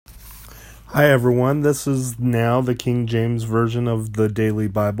Hi everyone, this is now the King James Version of the daily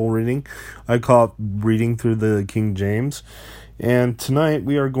Bible reading. I call it reading through the King James. And tonight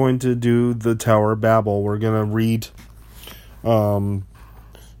we are going to do the Tower of Babel. We're going to read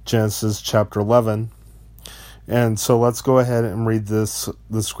Genesis chapter 11. And so let's go ahead and read the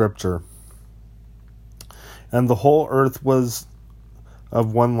scripture. And the whole earth was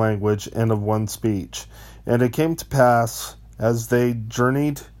of one language and of one speech. And it came to pass, as they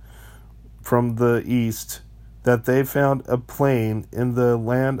journeyed from the east, that they found a plain in the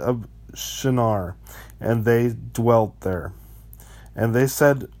land of Shinar, and they dwelt there. And they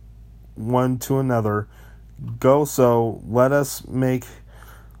said one to another, Go so, let us make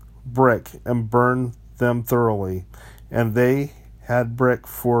brick, and burn them thoroughly. And they had brick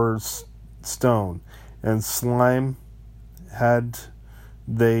for stone, and slime had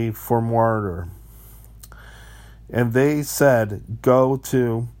they for mortar. And they said, Go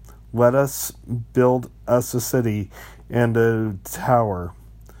to, let us build us a city and a tower,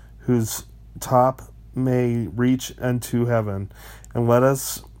 whose top may reach unto heaven, and let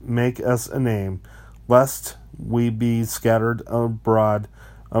us make us a name, lest we be scattered abroad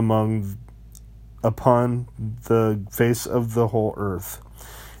upon the face of the whole earth.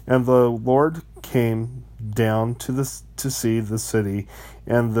 And the Lord came down to see the city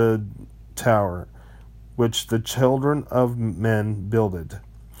and the tower, which the children of men builded.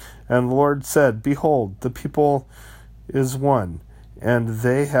 And the Lord said, Behold, the people is one, and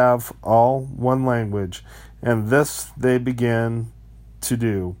they have all one language, and this they began to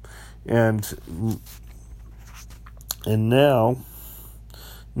do. And now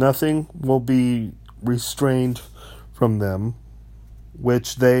nothing will be restrained from them,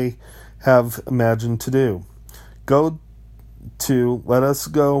 which they have imagined to do. Let us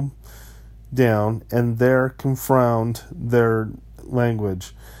go down, and there confound their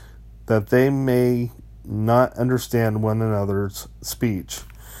language, that they may not understand one another's speech.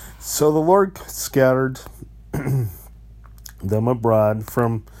 So the Lord scattered them abroad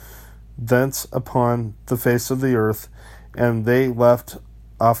from thence upon the face of the earth, and they left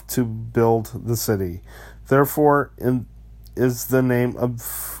off to build the city. Therefore is the name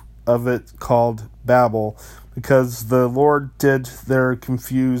of it called Babel, because the Lord did there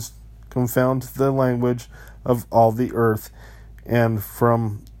confound the language of all the earth, and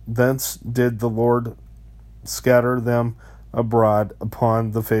from thence did the Lord scatter them abroad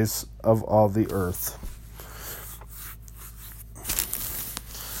upon the face of all the earth.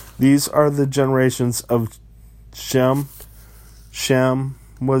 These are the generations of Shem. Shem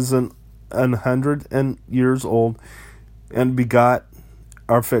was 100 years old, and begot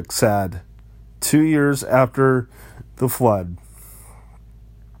Arphaxad 2 years after the flood.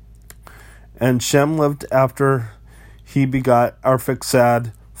 And Shem lived after he begot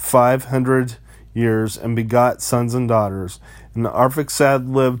Arphaxad 500 years, and begot sons and daughters. And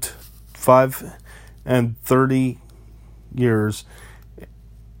Arphaxad lived 35 years,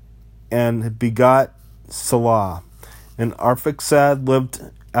 and begot Salah. And Arphaxad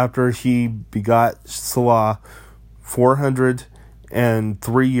lived after he begot Salah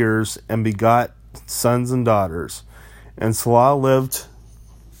 403 years, and begot sons and daughters. And Salah lived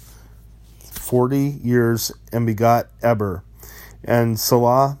 40 years, and begot Eber. And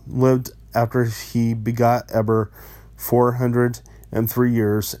Salah lived after he begot Eber 403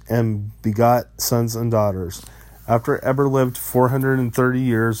 years, and begot sons and daughters. After Eber lived 430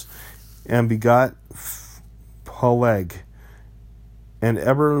 years, and begot Peleg. And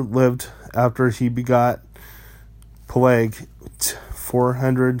Eber lived after he begot Peleg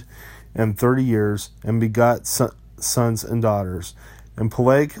 430 years, and begot sons and daughters. And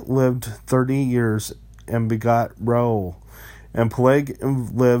Peleg lived 30 years, and begot Reuel. And Peleg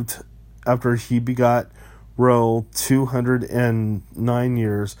lived after he begot Reuel 209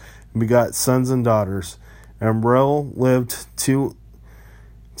 years, and begot sons and daughters. And Reuel lived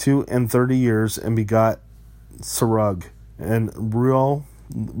 230 years, and begot Serug. And Reuel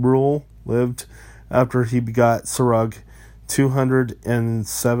lived after he begot Serug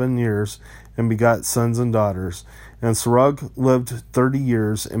 207 years, and begot sons and daughters. And Serug lived 30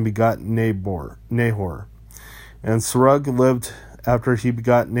 years, and begot Nahor. And Serug lived after he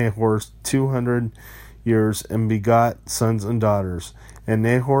begot Nahor 200 years, and begot sons and daughters. And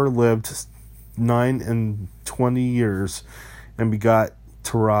Nahor lived 29 years, and begot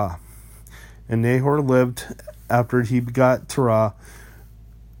Terah. And Nahor lived after he begot Terah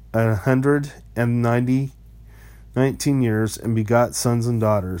 119 years, and begot sons and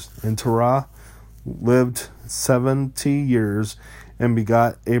daughters. And Terah lived 70 years, and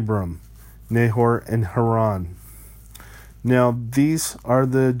begot Abram, Nahor, and Haran. Now these are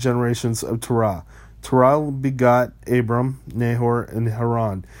the generations of Terah. Terah begot Abram, Nahor, and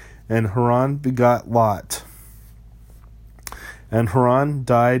Haran. And Haran begot Lot. And Haran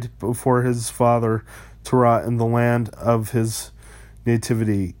died before his father Terah in the land of his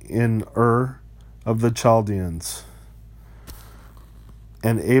nativity, in Ur of the Chaldeans.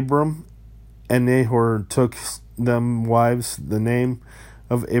 And Abram and Nahor took them wives. The name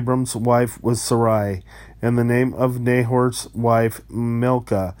of Abram's wife was Sarai, and the name of Nahor's wife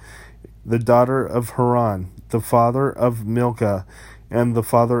Milcah, the daughter of Haran, the father of Milcah, and the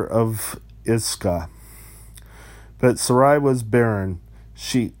father of Iscah. But Sarai was barren;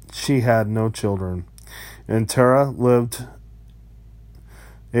 she had no children. And Terah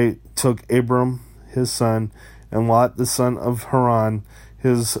took Abram his son, and Lot the son of Haran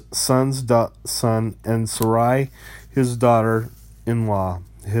his son's son, and Sarai his daughter-in-law,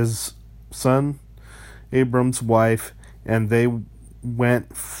 his son Abram's wife, and they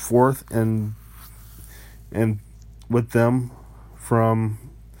went forth and with them from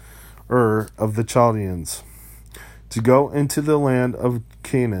Ur of the Chaldeans to go into the land of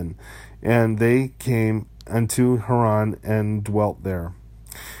Canaan, and they came unto Haran and dwelt there.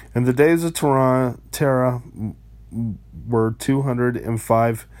 And the days of Terah were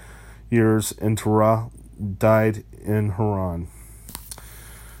 205 years, and Terah died in Haran.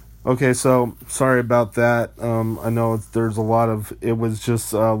 Okay, so sorry about that. I know it was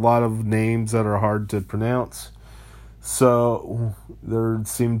just a lot of names that are hard to pronounce. So there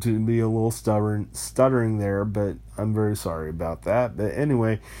seemed to be a little stuttering there, but I'm very sorry about that. But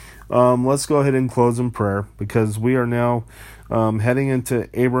anyway, let's go ahead and close in prayer, because we are now heading into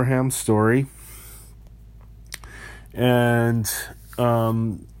Abraham's story. And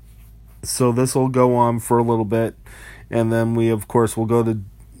so this will go on for a little bit, and then we, of course, will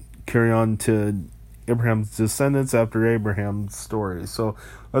carry on to Abraham's descendants after Abraham's story. So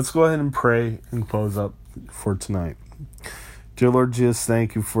let's go ahead and pray and close up for tonight. Dear Lord Jesus,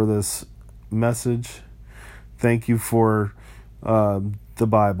 thank you for this message. Thank you for the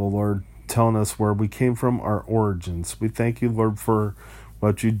Bible, Lord, telling us where we came from, our origins. We thank you, Lord, for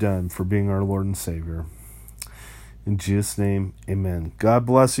what you've done, for being our Lord and Savior. In Jesus' name, amen. God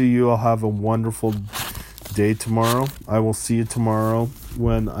bless you. You all have a wonderful day tomorrow. I will see you tomorrow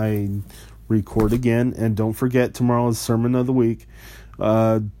when I record again. And don't forget, tomorrow is Sermon of the Week.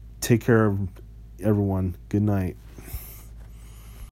 Take care of everyone. Good night.